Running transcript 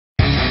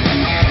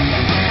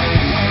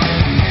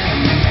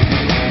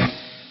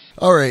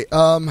All right.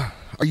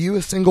 Are you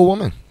a single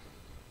woman?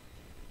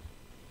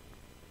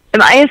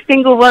 Am I a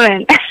single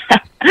woman?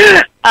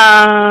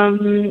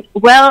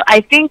 Well, I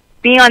think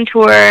being on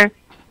tour,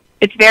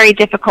 it's very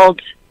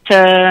difficult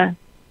to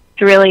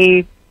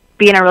really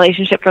be in a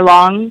relationship for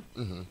long.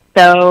 Mm-hmm.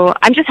 So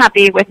I'm just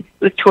happy with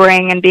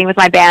touring and being with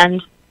my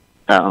band.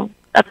 So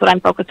that's what I'm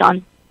focused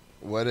on.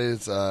 What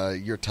is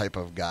your type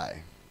of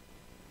guy?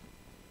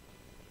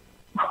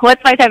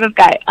 What's my type of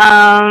guy?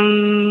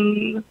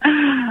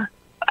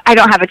 I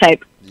don't have a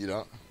type. You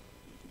don't?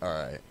 All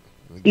right.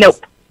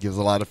 Nope. Gives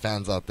a lot of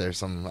fans out there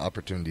some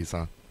opportunities,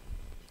 huh?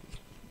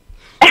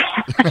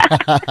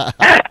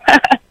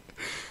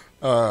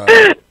 All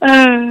right.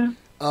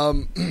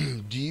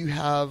 Do you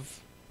have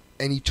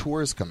any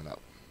tours coming up?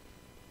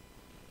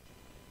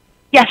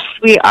 Yes,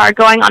 we are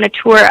going on a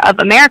tour of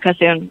America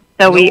soon.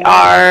 So we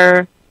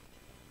are,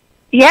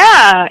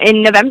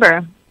 in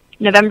November.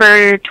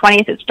 November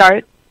 20th it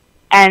starts.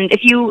 And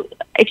if you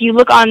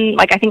look on,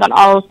 like, I think on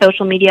all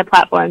social media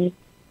platforms,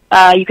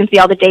 you can see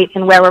all the dates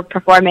and where we're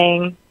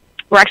performing.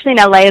 We're actually in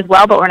LA as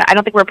well, but I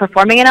don't think we're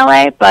performing in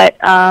LA. But,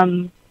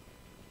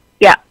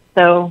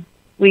 so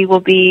we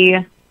will be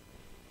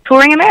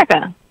touring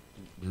America.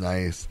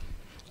 Nice.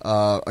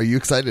 Are you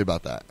excited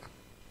about that?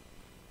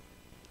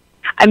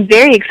 I'm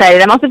very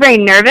excited. I'm also very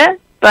nervous,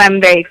 but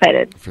I'm very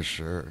excited. For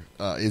sure.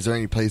 Is there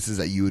any places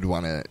that you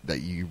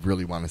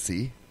really want to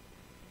see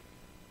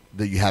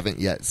that you haven't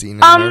yet seen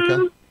in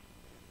America?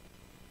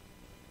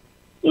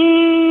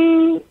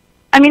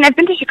 I mean, I've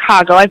been to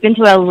Chicago. I've been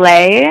to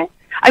LA.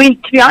 I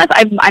mean, to be honest,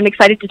 I'm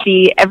excited to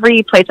see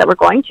every place that we're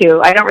going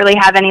to. I don't really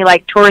have any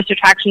like tourist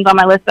attractions on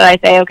my list that I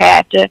say, okay, I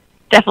have to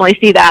definitely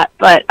see that.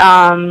 But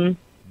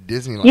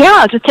Disneyland. Yeah,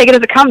 I'll just take it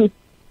as it comes.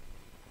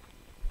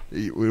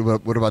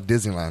 What about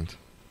Disneyland?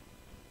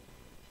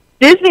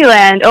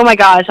 Disneyland. Oh my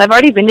gosh, I've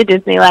already been to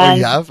Disneyland. Oh,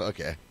 you have?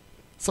 Okay.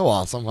 So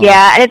awesome. Huh?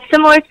 Yeah, and it's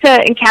similar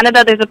to in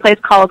Canada. There's a place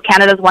called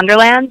Canada's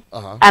Wonderland,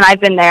 and I've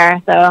been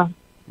there. So.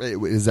 Wait,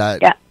 is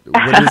that? Yeah.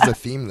 What is the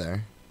theme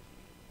there?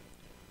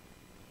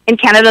 In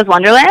Canada's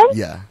Wonderland?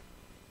 Yeah.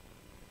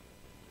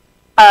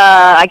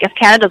 I guess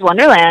Canada's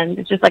Wonderland.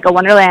 It's just like a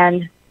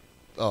Wonderland.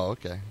 Oh,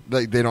 okay.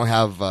 Like they don't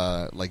have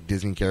like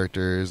Disney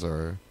characters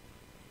or.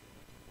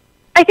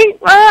 I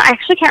think. I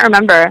actually can't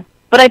remember,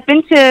 but I've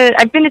been to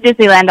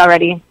Disneyland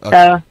already. Okay.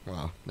 So.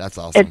 Wow, that's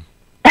awesome.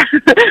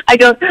 I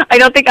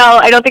don't think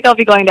I'll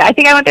be going there. I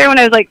think I went there when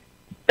I was like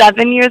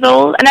 7 years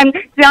old, and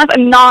to be honest,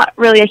 I'm not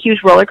really a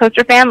huge roller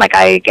coaster fan. Like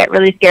I get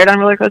really scared on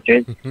roller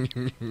coasters.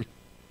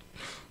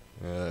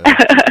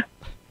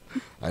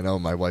 I know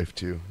my wife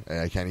too, and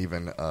I can't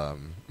even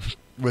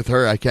with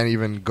her. I can't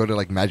even go to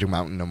like Magic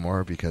Mountain no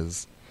more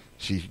because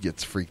she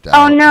gets freaked out.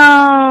 Oh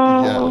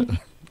no! Yeah.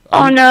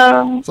 Oh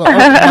no! So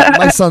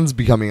my son's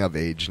becoming of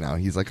age now.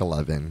 He's like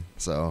 11,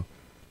 so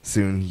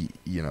soon he,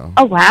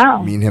 Oh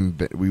wow! Me and him,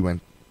 we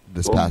went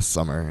this past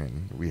summer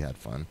and we had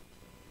fun.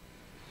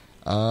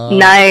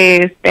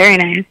 Nice, very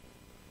nice.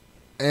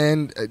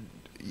 And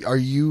are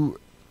you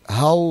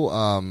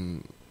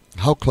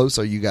how close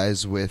are you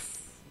guys with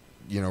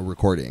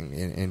recording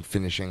and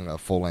finishing a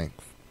full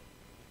length?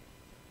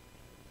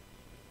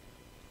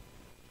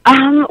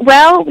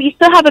 Well, we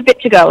still have a bit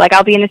to go. Like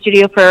I'll be in the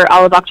studio for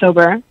all of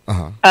October.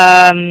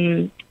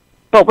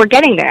 But we're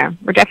getting there.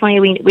 We're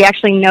definitely we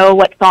actually know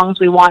what songs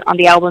we want on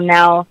the album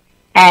now,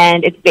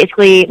 and it's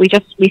basically we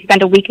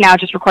spent a week now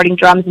just recording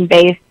drums and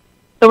bass.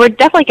 So we're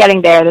definitely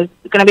getting there. There's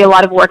going to be a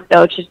lot of work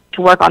though to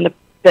work on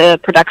the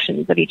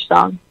productions of each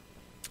song.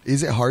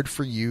 Is it hard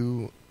for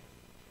you?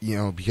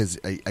 Because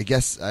I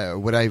guess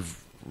what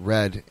I've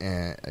read,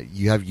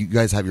 you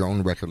guys have your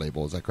own record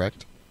label. Is that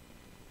correct?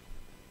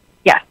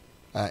 Yeah.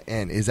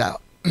 And is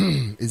that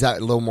a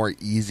little more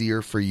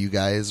easier for you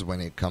guys when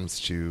it comes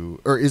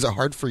to, or is it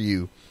hard for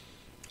you,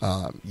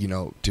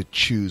 to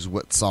choose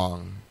what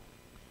song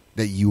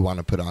that you want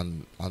to put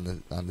on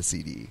the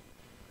CD,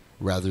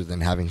 rather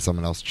than having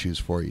someone else choose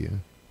for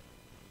you?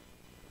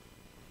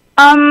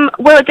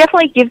 Well, it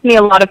definitely gives me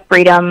a lot of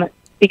freedom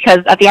because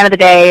at the end of the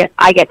day,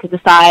 I get to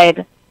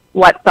decide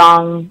what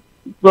song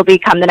will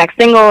become the next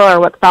single or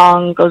what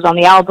song goes on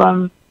the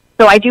album.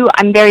 So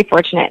I'm very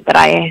fortunate that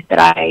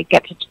I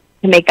get to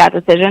make that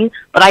decision.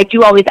 But I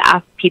do always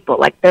ask people,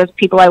 like there's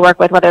people I work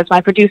with, whether it's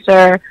my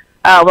producer,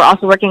 we're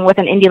also working with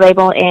an indie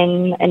label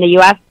in the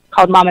US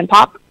called Mom and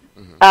Pop.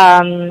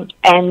 And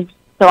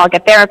so I'll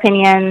get their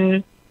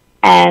opinion.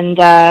 And,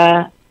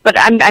 but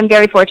I'm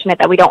very fortunate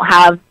that we don't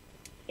have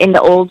in the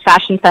old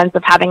fashioned sense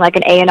of having like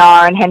an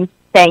A&R and him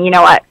saying, you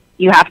know what,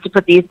 you have to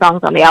put these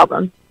songs on the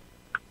album.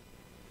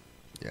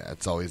 Yeah,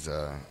 it's always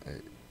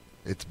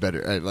it's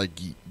better. Like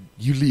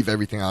you leave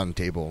everything on the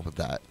table with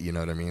that. You know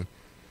what I mean?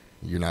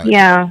 You're not.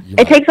 Yeah,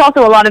 it takes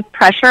also a lot of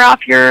pressure off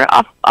your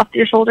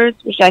shoulders,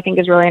 which I think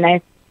is really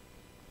nice.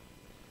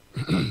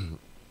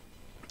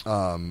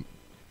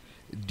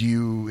 Do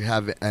you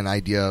have an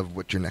idea of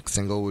what your next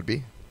single would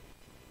be?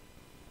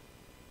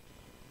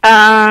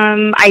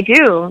 I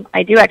do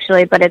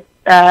actually, but it's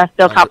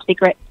still top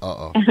secret.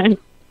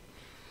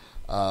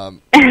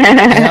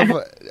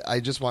 I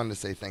just wanted to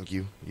say thank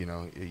you. You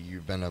know,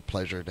 you've been a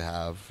pleasure to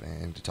have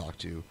and to talk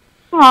to.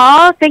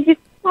 Aw, thank you.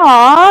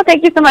 Aw,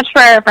 thank you so much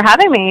for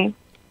having me.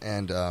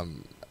 And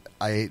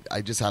I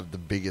just have the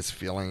biggest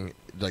feeling,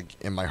 like,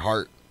 in my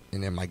heart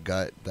and in my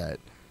gut that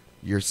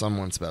you're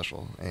someone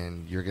special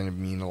and you're going to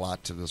mean a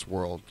lot to this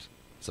world.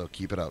 So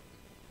keep it up.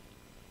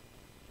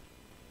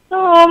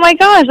 Oh my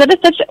gosh, that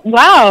is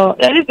wow!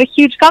 That is a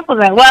huge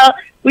compliment. Well,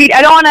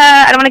 I don't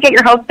want to get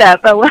your hopes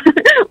up, but we'll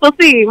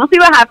see. We'll see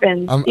what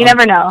happens. You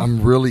never know.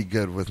 I'm really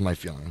good with my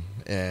feeling,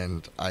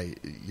 and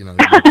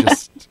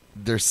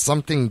there's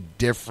something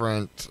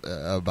different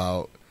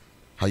about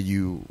how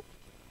you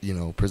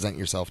present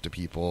yourself to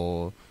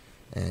people,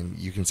 and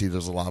you can see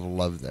there's a lot of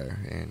love there,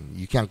 and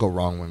you can't go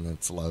wrong when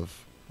it's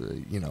love,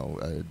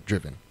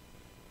 driven.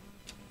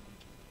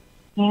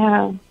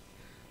 Yeah.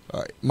 All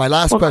right. My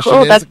last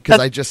question is, because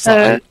I just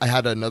saw I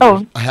had another.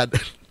 Oh. I had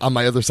on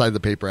my other side of the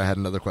paper. I had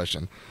another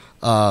question.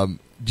 Do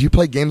you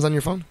play games on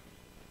your phone?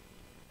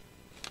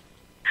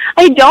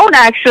 I don't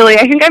actually.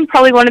 I think I'm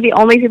probably one of the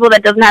only people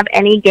that doesn't have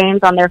any games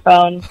on their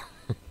phone.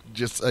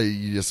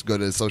 You just go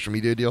to a social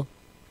media deal?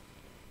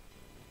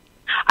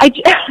 I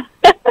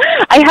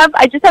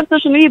just have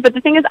social media, but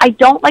the thing is, I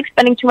don't like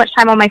spending too much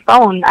time on my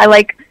phone.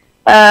 I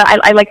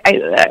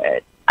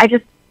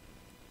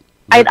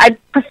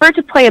prefer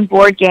to play a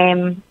board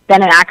game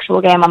than an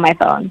actual game on my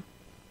phone.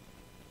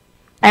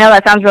 I know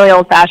that sounds really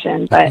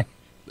old-fashioned, but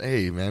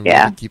hey, man,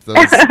 yeah, we gotta keep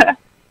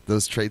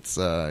those traits,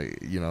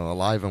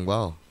 alive and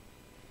well.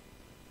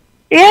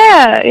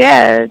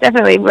 Yeah,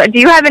 definitely. Do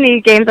you have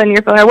any games on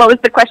your phone, or what was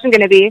the question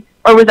going to be,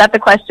 or was that the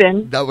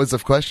question? That was the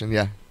question.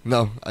 Yeah.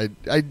 No, I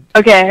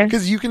okay.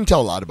 Because you can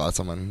tell a lot about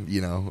someone,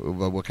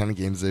 what kind of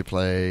games they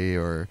play,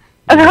 or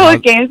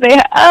what games they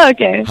have. Oh,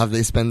 okay. How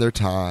they spend their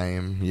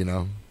time,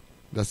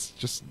 That's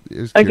just, it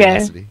was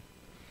curiosity.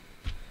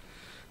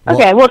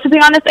 Okay, well, to be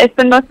honest, I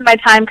spend most of my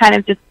time kind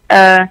of just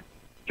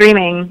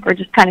streaming or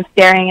just kind of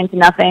staring into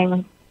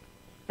nothing.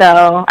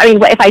 So, I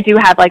mean, if I do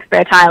have, like,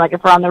 spare time, like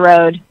if we're on the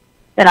road,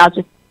 then I'll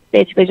just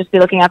basically just be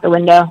looking out the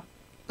window.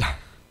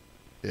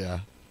 Yeah.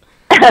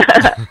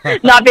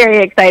 Not very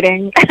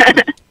exciting.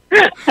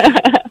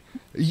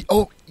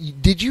 Oh,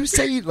 did you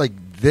say, like,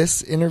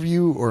 this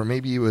interview, or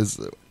maybe it was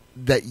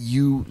that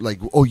you, like,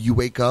 you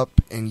wake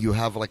up and you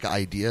have, like, an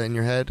idea in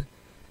your head?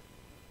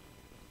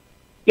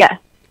 Yeah.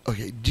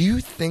 Okay, do you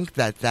think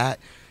that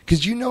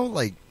because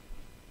like,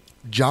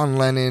 John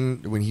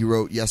Lennon, when he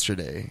wrote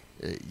Yesterday,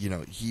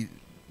 he,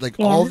 like,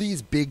 all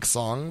these big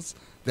songs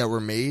that were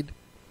made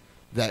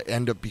that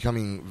end up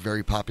becoming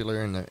very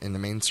popular in the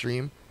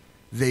mainstream,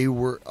 they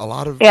were, a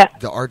lot of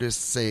the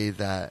artists say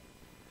that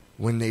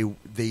when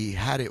they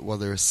had it while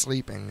they were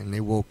sleeping and they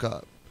woke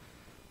up.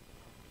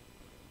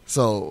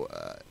 So,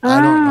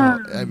 I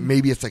don't know,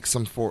 maybe it's like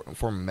some form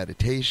of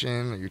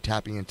meditation, or you're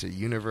tapping into the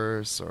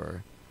universe,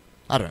 or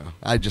I don't know.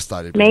 I just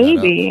thought it'd be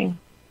maybe.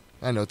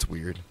 I know it's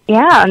weird.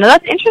 Yeah, no,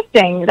 that's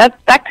interesting.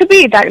 That could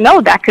be.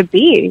 That could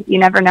be. You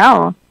never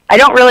know. I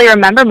don't really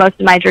remember most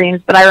of my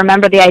dreams, but I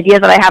remember the ideas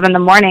that I have in the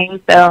morning.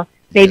 So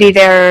maybe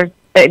the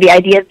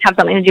ideas have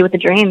something to do with the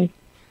dreams.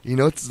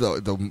 It's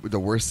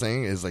the worst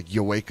thing is, like,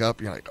 you'll wake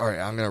up, you're like, all right,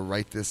 I'm gonna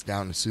write this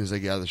down as soon as I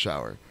get out of the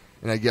shower,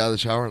 and I get out of the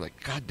shower,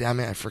 like, God damn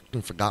it, I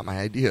freaking forgot my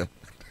idea.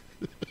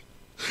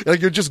 Like,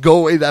 it'll just go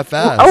away that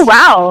fast. Oh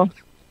wow!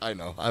 I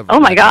know. Oh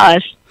my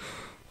gosh!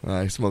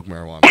 I smoke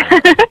marijuana.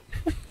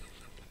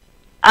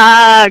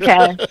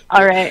 Okay.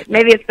 All right.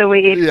 Maybe it's the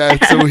weed. Yeah,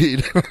 it's the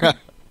weed.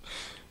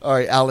 All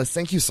right, Alice,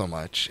 thank you so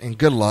much, and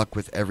good luck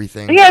with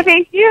everything. Yeah,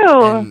 thank you.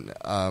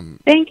 And,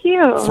 thank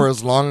you. For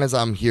as long as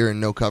I'm here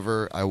in No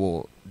Cover, I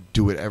will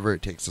do whatever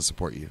it takes to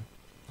support you.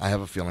 I have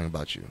a feeling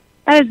about you.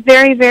 That is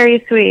very,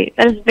 very sweet.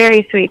 That is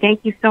very sweet.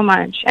 Thank you so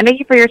much, and thank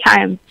you for your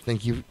time.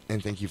 Thank you,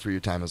 and thank you for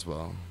your time as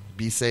well.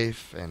 Be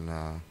safe, and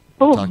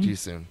talk to you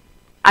soon.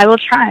 I will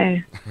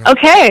try.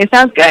 Okay,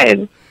 sounds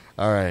good.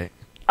 All right.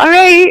 All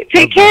right.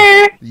 Take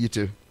care. You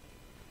too.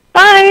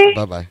 Bye.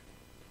 Bye-bye.